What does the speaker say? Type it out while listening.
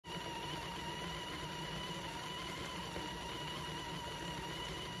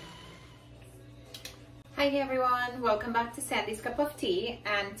Hi everyone, welcome back to Sandy's Cup of Tea.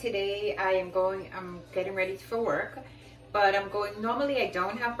 And today I'm getting ready for work, but normally I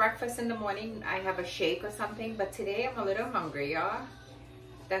don't have breakfast in the morning. I have a shake or something, but today I'm a little hungrier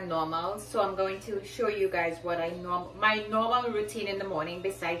than normal. So I'm going to show you guys what my normal routine in the morning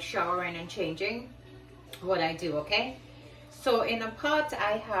besides showering and changing, what I do, okay? So in a pot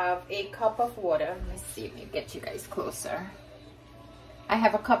I have a cup of water. Let me see, let me get you guys closer. I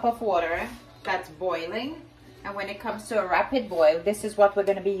have a cup of water that's boiling, and when it comes to a rapid boil, this is what we're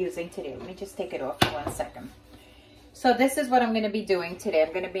going to be using today. Let me just take it off for 1 second. So this is what I'm going to be doing today.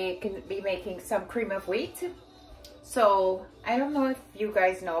 I'm going to be making some cream of wheat. So I don't know if you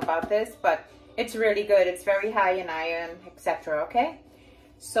guys know about this, but it's really good. It's very high in iron, etc. Okay,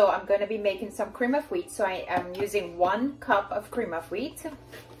 so I'm going to be making some cream of wheat. So I am using 1 cup of cream of wheat.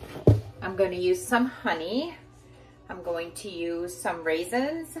 I'm going to use some honey. I'm going to use some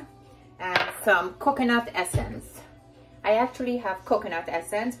raisins and some coconut essence. I actually have coconut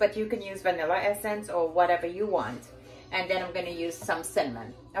essence, but you can use vanilla essence or whatever you want. And then I'm going to use some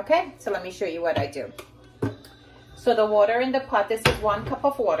cinnamon. Okay, so let me show you what I do. So the water in the pot, this is 1 cup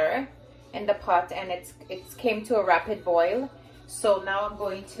of water in the pot, and it came to a rapid boil. So now I'm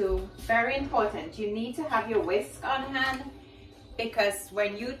going to, very important, you need to have your whisk on hand, because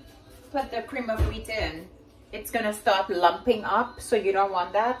when you put the cream of wheat in, it's gonna start lumping up, so you don't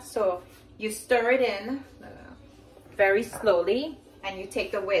want that. So you stir it in very slowly, and you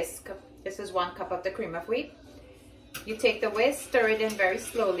take the whisk. This is 1 cup of the cream of wheat. You take the whisk, stir it in very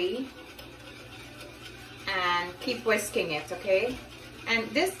slowly, and keep whisking it, okay? And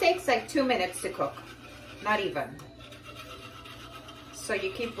this takes like 2 minutes to cook, not even. So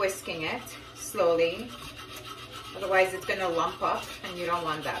you keep whisking it slowly, otherwise it's gonna lump up, and you don't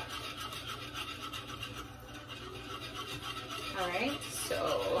want that. All right,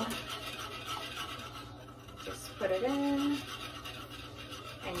 so just put it in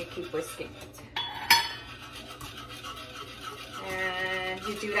and you keep whisking it. And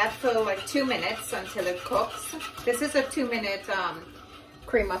you do that for like 2 minutes until it cooks. This is a 2-minute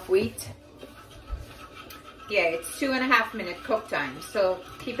cream of wheat. Yeah, it's 2.5 minute cook time. So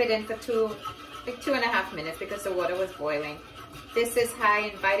keep it in for 2.5 minutes because the water was boiling. This is high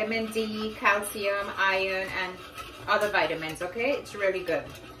in vitamin D, calcium, iron, and other vitamins, okay? It's really good.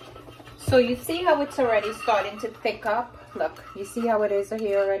 So you see how it's already starting to thick up? Look, you see how it is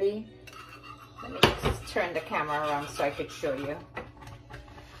here already? Let me just turn the camera around so I could show you.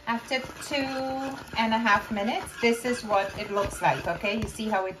 After 2.5 minutes, this is what it looks like, okay? You see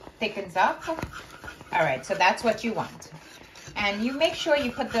how it thickens up? All right, so that's what you want. And you make sure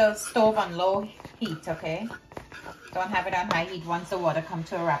you put the stove on low heat, okay? Don't have it on high heat once the water comes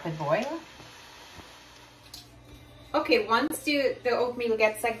to a rapid boil. Okay, once the oatmeal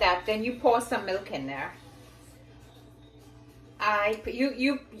gets like that, then you pour some milk in there.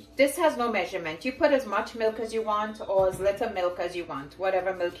 This has no measurement. You put as much milk as you want or as little milk as you want.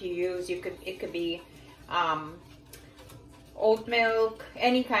 Whatever milk you use, it could be oat milk,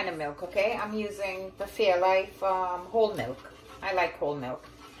 any kind of milk, okay? I'm using the Fairlife whole milk. I like whole milk.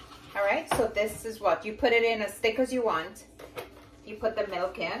 All right, so this is what you put it in as thick as you want. You put the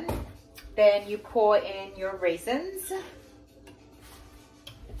milk in. Then you pour in your raisins.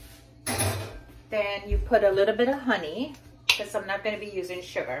 Then you put a little bit of honey, because I'm not going to be using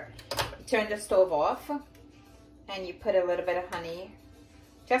sugar. You turn the stove off, and you put a little bit of honey.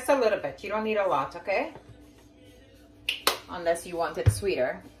 Just a little bit. You don't need a lot, okay? Unless you want it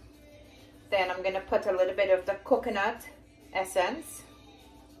sweeter. Then I'm going to put a little bit of the coconut essence.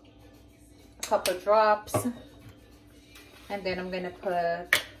 A couple drops. And then I'm going to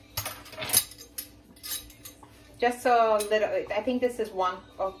put just a little, I think this is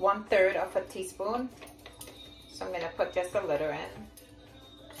 1/3 of a teaspoon. So I'm going to put just a little in.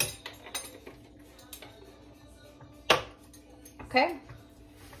 Okay.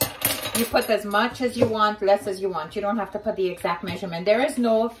 You put as much as you want, less as you want. You don't have to put the exact measurement. There is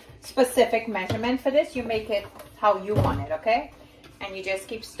no specific measurement for this. You make it how you want it, okay? And you just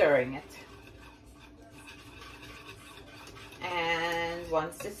keep stirring it. And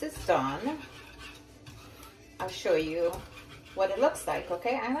once this is done, I'll show you what it looks like,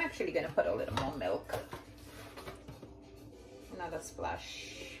 okay? I'm actually going to put a little more milk. Another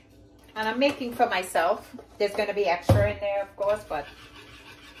splash. And I'm making for myself. There's going to be extra in there, of course, but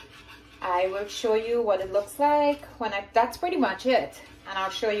I will show you what it looks like when that's pretty much it. And I'll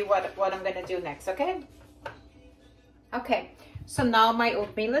show you what I'm going to do next, okay? Okay, so now my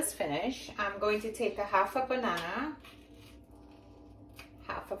oatmeal is finished. I'm going to take half of the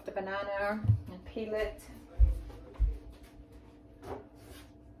banana and peel it.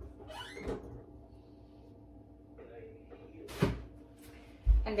 1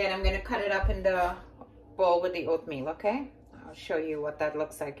 And then I'm gonna cut it up in the bowl with the oatmeal, okay? I'll show you what that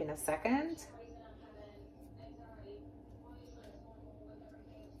looks like in a second.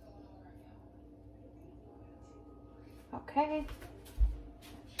 Okay.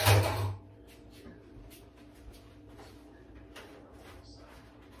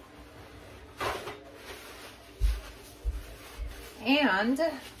 And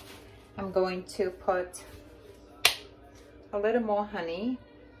I'm going to put a little more honey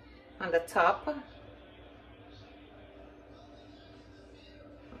on the top.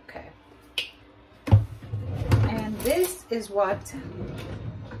 Okay. And this is what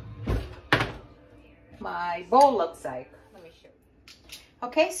my bowl looks like. Let me show you.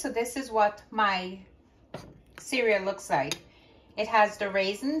 Okay, so this is what my cereal looks like. It has the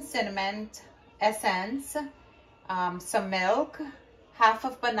raisins, cinnamon essence, some milk, half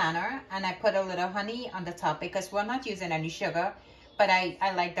of banana, and I put a little honey on the top because we're not using any sugar, but I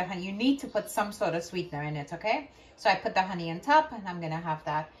like the honey. You need to put some sort of sweetener in it, okay? So I put the honey on top and I'm gonna have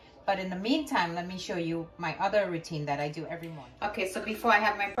that. But in the meantime, let me show you my other routine that I do every morning. Okay, so before I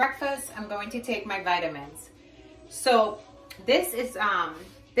have my breakfast, I'm going to take my vitamins. So this is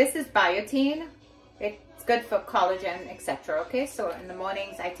biotin. It's good for collagen, etc. Okay, so in the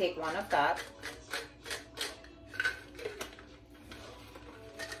mornings I take one of that.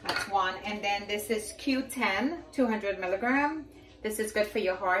 That's one. And then this is Q10, 200 milligram. This is good for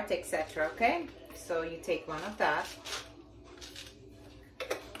your heart, etc. Okay, so you take one of that.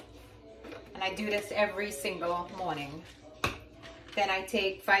 And I do this every single morning. Then I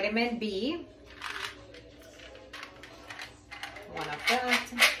take vitamin B, one of that.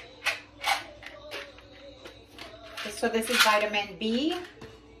 So this is vitamin B,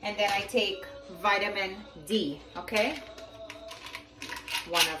 and then I take vitamin D, okay?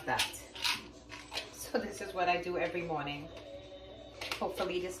 One of that. So this is what I do every morning.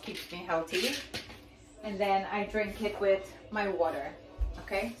 Hopefully this keeps me healthy. And then I drink it with my water,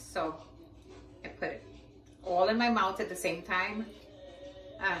 okay? So I put it all in my mouth at the same time.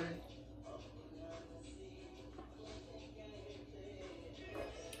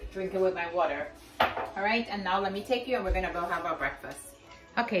 Drink it with my water. All right, and now let me take you and we're gonna go have our breakfast.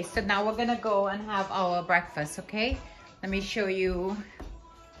 Okay, so now we're gonna go and have our breakfast, okay? Let me show you.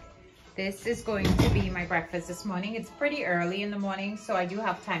 This is going to be my breakfast this morning. It's pretty early in the morning, so I do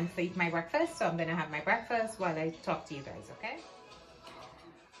have time to eat my breakfast. So I'm gonna have my breakfast while I talk to you guys, okay?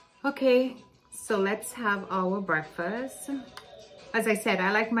 Okay, so let's have our breakfast. As I said,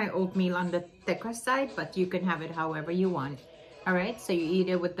 I like my oatmeal on the thicker side, but you can have it however you want. All right, so you eat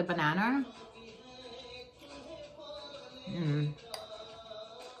it with the banana.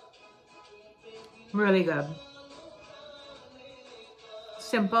 Really good.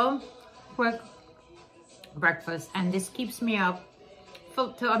 Simple, quick breakfast, and this keeps me up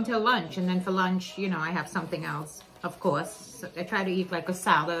until lunch. And then for lunch, you know, I have something else, of course. So I try to eat like a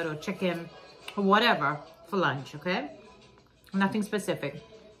salad or chicken or whatever for lunch, okay? Nothing specific.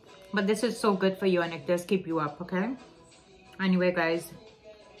 But this is so good for you and it does keep you up, okay? Anyway, guys,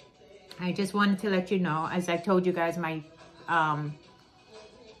 I just wanted to let you know, as I told you guys, my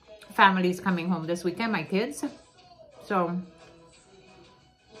family's coming home this weekend, my kids. So,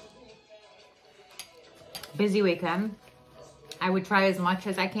 busy weekend. I would try as much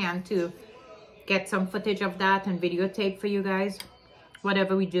as I can to get some footage of that and videotape for you guys,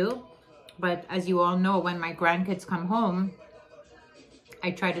 whatever we do. But as you all know, when my grandkids come home,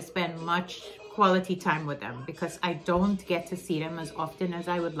 I try to spend much quality time with them because I don't get to see them as often as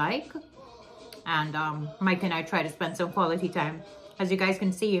I would like. And Mike and I try to spend some quality time. As you guys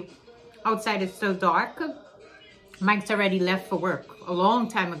can see, outside it's still dark. Mike's already left for work a long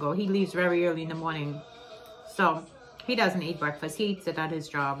time ago. He leaves very early in the morning. So he doesn't eat breakfast. He eats it at his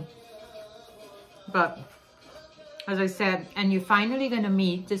job. But as I said, and you're finally going to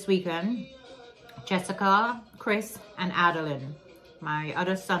meet this weekend Jessica, Chris, and Adeline, my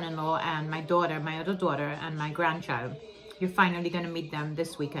other son-in-law, and my other daughter, and my grandchild. You're finally going to meet them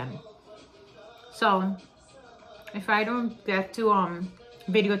this weekend. So if I don't get to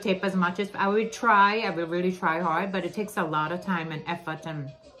videotape as much as I will really try hard, but it takes a lot of time and effort,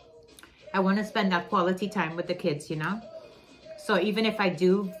 and I want to spend that quality time with the kids, you know. So even if I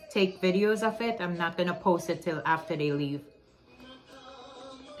do take videos of it, I'm not going to post it till after they leave.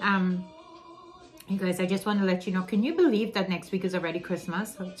 You guys, I just want to let you know, can you believe that next week is already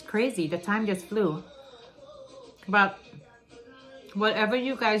Christmas? It's crazy. The time just flew. But whatever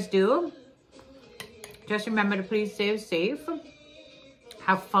you guys do, just remember to please stay safe.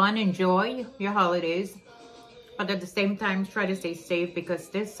 Have fun, enjoy your holidays. But at the same time, try to stay safe because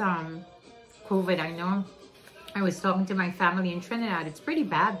this COVID, I know, I was talking to my family in Trinidad. It's pretty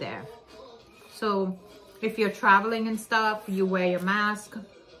bad there. So if you're traveling and stuff, you wear your mask.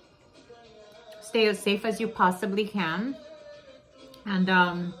 Stay as safe as you possibly can.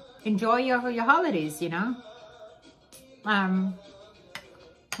 And enjoy your holidays, you know.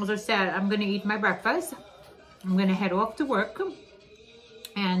 As I said, I'm going to eat my breakfast. I'm going to head off to work.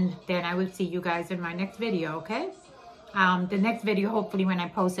 And then I will see you guys in my next video, okay? The next video, hopefully when I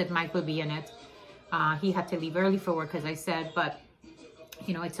post it, Mike will be in it. He had to leave early for work, as I said, but,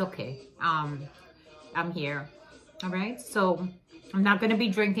 you know, it's okay. I'm here, all right? So I'm not going to be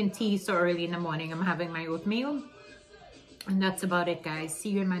drinking tea so early in the morning. I'm having my oatmeal. And that's about it, guys. See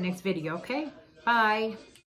you in my next video, okay? Bye.